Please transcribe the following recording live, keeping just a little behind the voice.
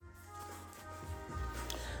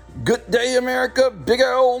Good day, America. Big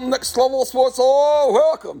L Next Level Sports. Oh,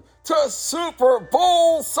 welcome to Super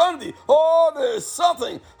Bowl Sunday. Oh, there's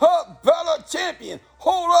something about a champion.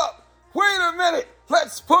 Hold up. Wait a minute.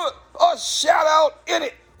 Let's put a shout out in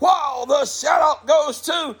it. Wow, the shout out goes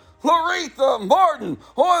to Laretha Martin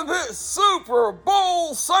on this Super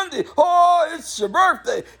Bowl Sunday. Oh, it's your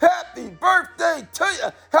birthday. Happy birthday to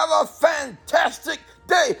you. Have a fantastic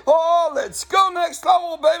day. Oh, let's go next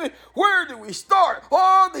level, baby. Where do we start?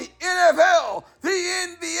 Oh, the NFL, the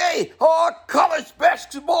NBA, oh, college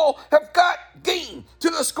basketball have got game to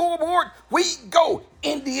the scoreboard. We go.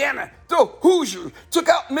 Indiana, the Hoosiers took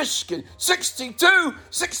out Michigan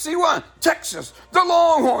 62-61. Texas, the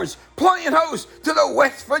Longhorns playing host to the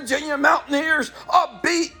West Virginia Mountaineers. A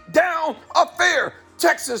beat down affair.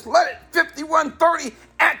 Texas led it 51-30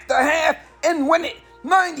 at the half and win it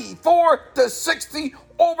 94-60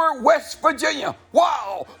 over West Virginia.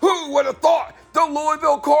 Wow, who would have thought the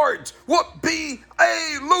Louisville Cards would be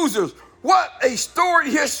losers? What a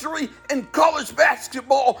storied history in college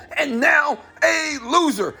basketball, and now a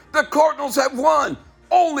loser. The Cardinals have won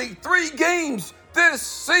only 3 games this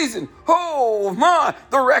season. Oh my,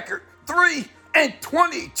 the record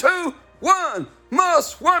 3-22. One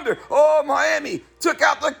must wonder. Oh, Miami took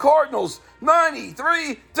out the Cardinals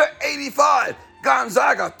 93-85.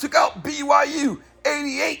 Gonzaga took out BYU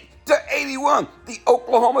 88-81. The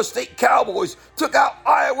Oklahoma State Cowboys took out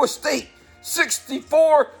Iowa State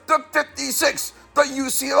 64-56. The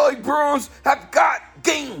UCLA Bruins have got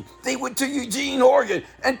game. They went to Eugene, Oregon,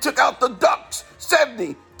 and took out the Ducks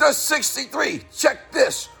 70-63. Check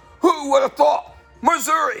this. Who would have thought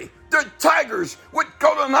Missouri, the Tigers, would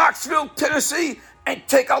go to Knoxville, Tennessee, and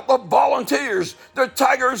take out the Volunteers? The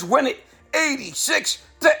Tigers win it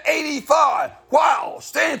 86-85. Wow,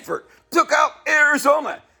 Stanford took out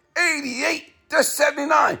Arizona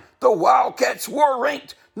 88-79. The Wildcats were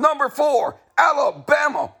ranked number 4.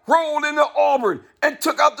 Alabama rolled into Auburn and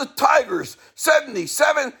took out the Tigers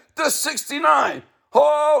 77-69.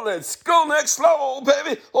 Oh, let's go next level,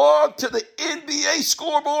 baby. Oh, to the NBA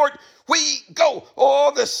scoreboard we go.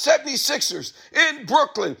 Oh, the 76ers in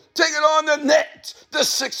Brooklyn taking on the Nets. The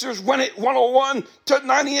Sixers win it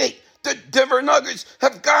 101-98. The Denver Nuggets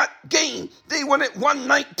have got game. They win it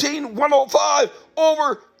 119-105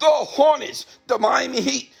 over the Hornets. The Miami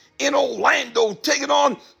Heat in Orlando taking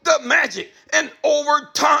on the Magic. An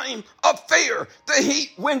overtime affair. The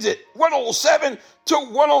Heat wins it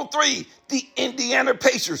 107-103. The Indiana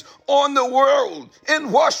Pacers on the road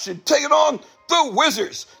in Washington taking on the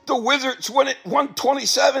Wizards. The Wizards win it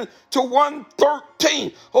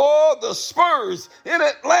 127-113. Oh, the Spurs in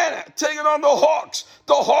Atlanta taking on the Hawks.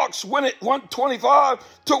 The Hawks win it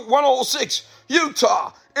 125-106.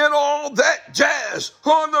 Utah and all that jazz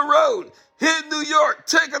on the road in New York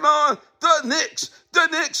taking on the Knicks. The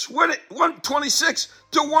Knicks win it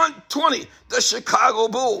 126-120. The Chicago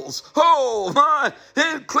Bulls, oh my,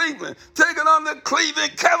 in Cleveland taking on the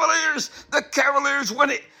Cleveland Cavaliers. The Cavaliers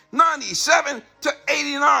win it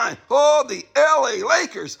 97-89. Oh, the LA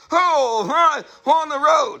Lakers, oh my, on the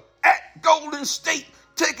road at Golden State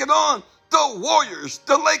taking on the Warriors.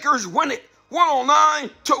 The Lakers win it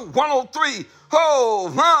 109-103. Oh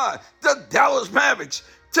my, the Dallas Mavericks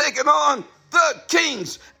taking on the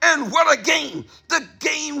Kings. And what a game. The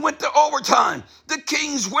game went to overtime. The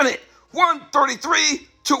Kings win it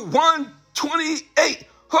 133-128.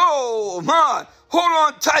 Oh my,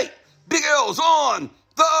 hold on tight. Big L's on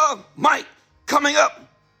the mic. Coming up,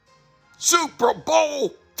 Super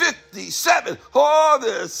Bowl 57. Oh,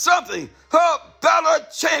 there's something about a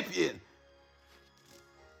champion.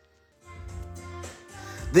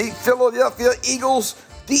 The Philadelphia Eagles,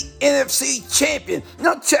 the NFC champion.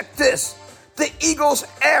 Now check this. The Eagles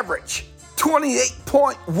average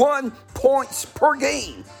 28.1 points per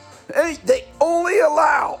game. They only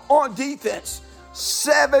allow on defense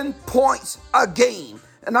 7 points a game.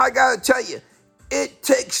 And I got to tell you, it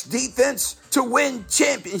takes defense to win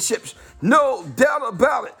championships. No doubt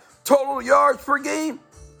about it. Total yards per game,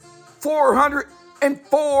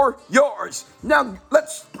 404 yards. Now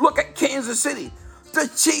let's look at Kansas City. The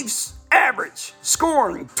Chiefs average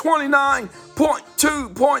scoring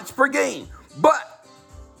 29.2 points per game, but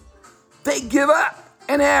they give up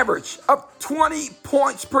an average of 20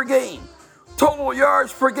 points per game. Total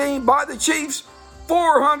yards per game by the Chiefs,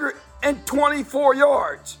 424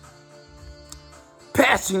 yards.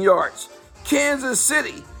 Passing yards, Kansas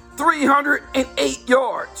City, 308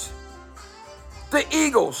 yards. The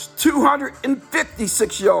Eagles,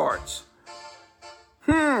 256 yards.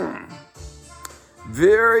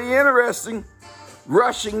 Very interesting.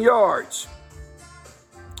 Rushing yards.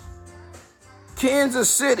 Kansas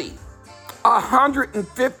City,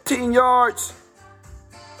 115 yards.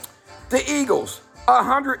 The Eagles,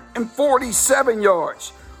 147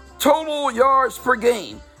 yards. Total yards per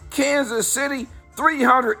game. Kansas City,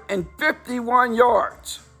 351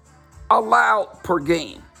 yards allowed per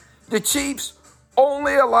game. The Chiefs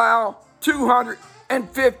only allow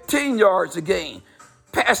 215 yards a game.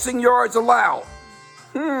 Passing yards allowed.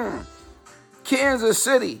 Kansas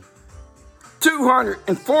City,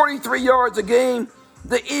 243 yards a game.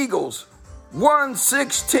 The Eagles,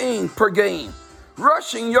 116 per game.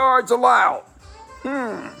 Rushing yards allowed.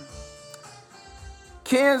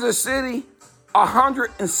 Kansas City,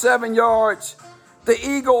 107 yards. The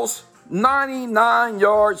Eagles, 99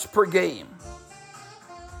 yards per game.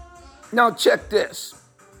 Now check this.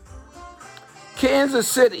 Kansas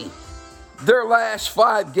City, their last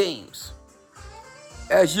 5 games.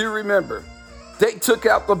 As you remember, they took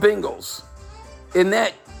out the Bengals in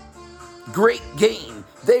that great game.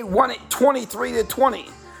 They won it 23-20.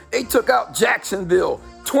 They took out Jacksonville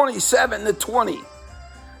 27-20.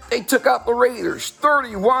 They took out the Raiders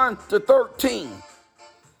 31-13.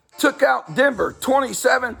 Took out Denver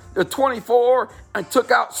 27-24 and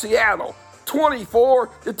took out Seattle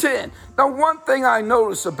 24-10. Now, one thing I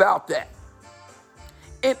notice about that,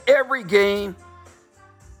 in every game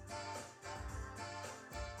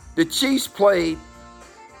the Chiefs played,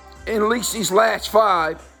 in at least these last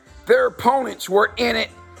 5, their opponents were in it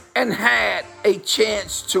and had a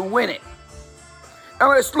chance to win it. Now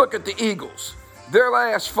let's look at the Eagles. Their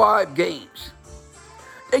last 5 games,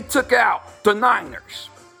 they took out the Niners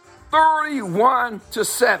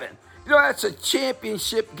 31-7. You know, that's a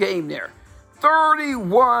championship game there.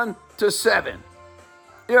 31-7.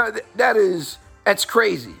 You know, that's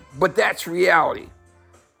crazy, but that's reality.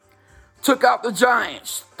 Took out the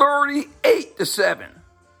Giants 38-7.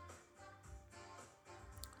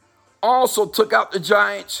 Also took out the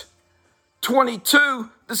Giants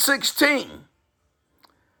 22-16.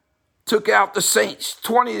 Took out the Saints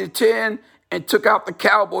 20-10 and took out the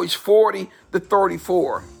Cowboys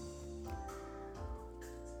 40-34.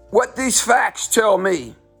 What these facts tell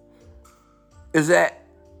me is that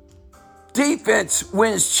defense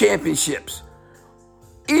wins championships.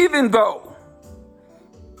 Even though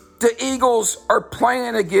the Eagles are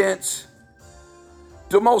playing against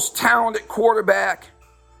the most talented quarterback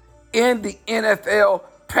in the NFL,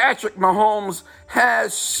 Patrick Mahomes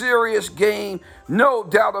has serious game, no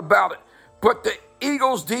doubt about it. But the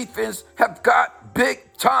Eagles defense have got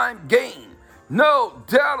big time game, no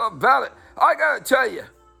doubt about it. I gotta tell you,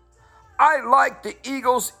 I like the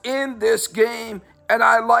Eagles in this game, and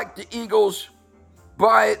I like the Eagles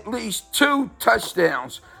by at least 2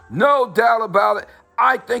 touchdowns, no doubt about it.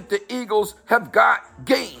 I think the Eagles have got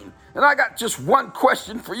game. And I got just one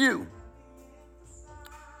question for you.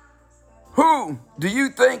 Who do you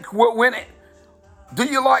think will win it? Do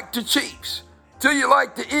you like the Chiefs? Do you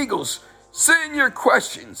like the Eagles? Send your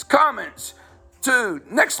questions, comments to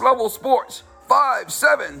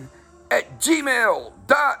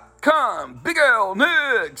nextlevelsports57@gmail.com. Big L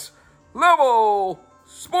Next Level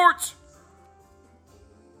Sports.